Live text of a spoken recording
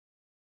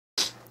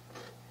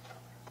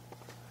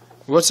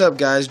What's up,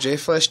 guys? J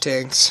Flesh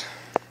Tanks.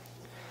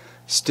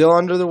 Still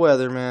under the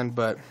weather, man,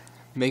 but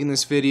making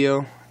this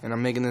video, and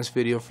I'm making this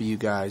video for you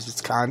guys.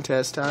 It's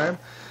contest time,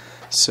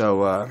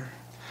 so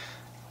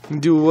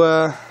do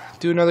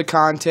another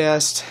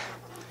contest.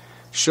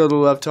 Show the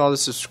love to all the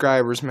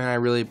subscribers, man. I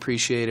really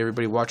appreciate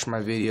everybody watching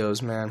my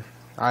videos, man.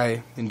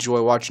 I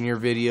enjoy watching your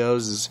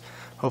videos,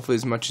 hopefully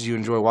as much as you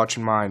enjoy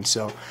watching mine.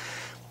 So,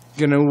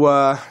 gonna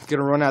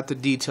run out the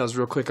details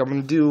real quick. I'm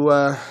gonna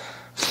do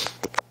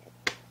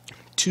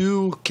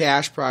 2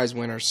 cash prize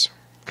winners.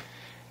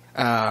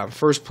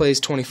 First place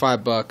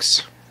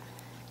 $25,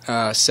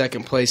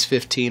 second place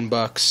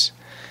 $15,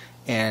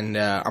 and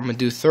I'm gonna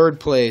do third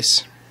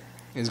place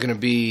is gonna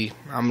be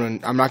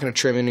I'm not gonna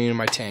trim any of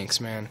my tanks,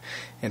 man.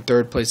 And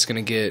third place is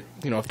gonna get,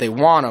 if they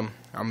want them,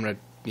 I'm gonna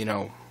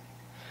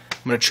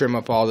trim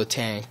up all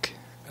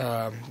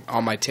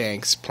my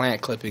tanks,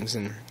 plant clippings,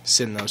 and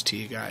send those to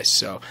you guys.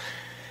 So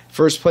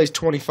first place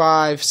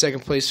 25, second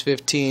place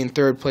 15,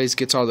 third place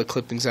gets all the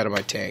clippings out of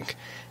my tank,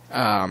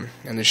 and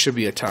there should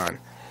be a ton.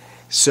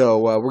 So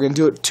we're gonna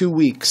do it 2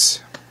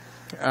 weeks.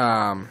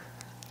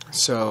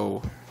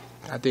 So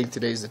I think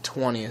today's the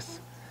 20th,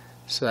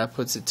 so that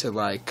puts it to,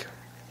 like,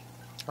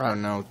 I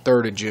don't know,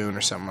 3rd of June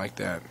or something like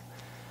that.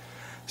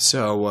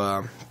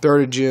 So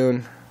 3rd of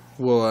June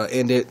we'll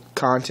end it.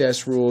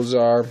 Contest rules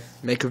are: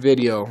 make a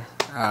video,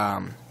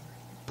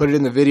 put it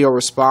in the video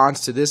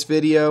response to this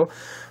video,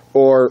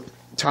 or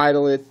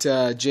title it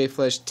J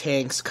Flesh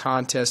Tanks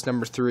Contest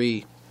number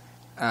 3.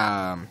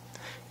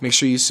 Make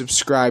sure you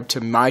subscribe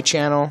to my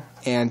channel,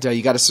 and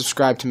you got to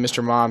subscribe to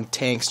Mr. Mom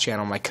Tanks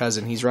channel, my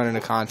cousin. He's running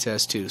a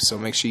contest too, so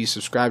make sure you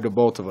subscribe to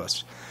both of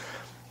us.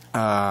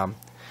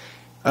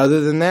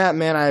 Other than that,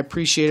 man, I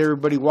appreciate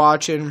everybody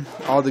watching,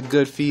 all the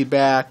good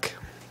feedback,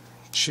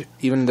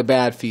 even the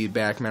bad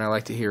feedback, man. I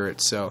like to hear it.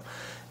 So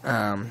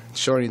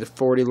showing you the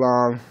 40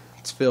 long,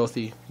 it's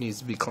filthy, needs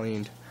to be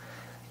cleaned.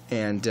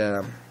 And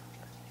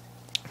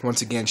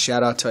once again,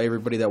 shout out to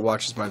everybody that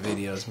watches my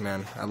videos,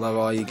 man. I love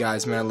all you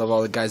guys, man. I love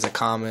all the guys that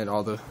comment,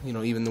 all the,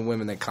 even the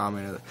women that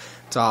comment.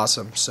 It's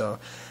awesome. So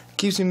it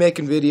keeps me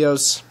making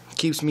videos,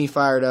 keeps me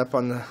fired up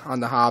on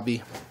the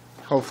hobby.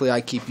 Hopefully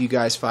I keep you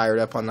guys fired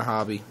up on the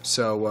hobby.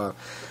 So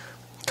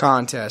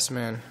contests,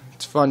 man,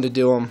 it's fun to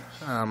do them.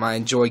 I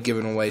enjoy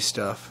giving away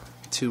stuff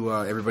to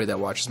everybody that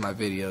watches my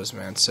videos,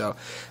 man. So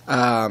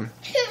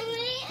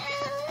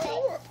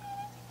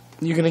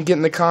you gonna get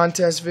in the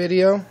contest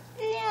video?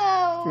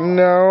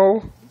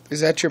 No. Is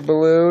that your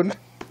balloon?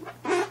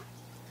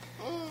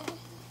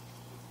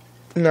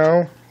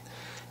 No.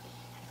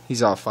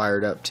 He's all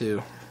fired up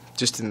too,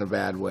 just in the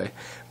bad way.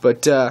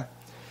 But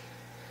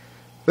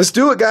let's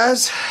do it,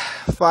 guys.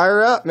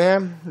 Fire up,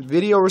 man.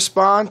 Video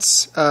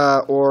response,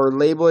 or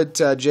label it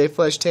J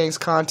Flesh Tanks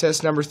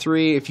Contest number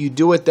 3. If you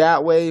do it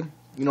that way,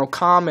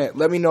 comment.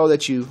 Let me know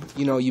that you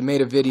made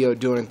a video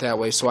doing it that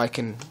way, so I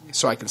can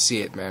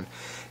see it, man.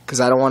 Because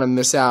I don't want to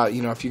miss out.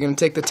 If you're going to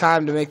take the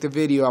time to make the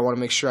video, I want to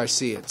make sure I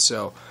see it.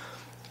 So,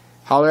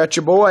 holler at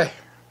your boy.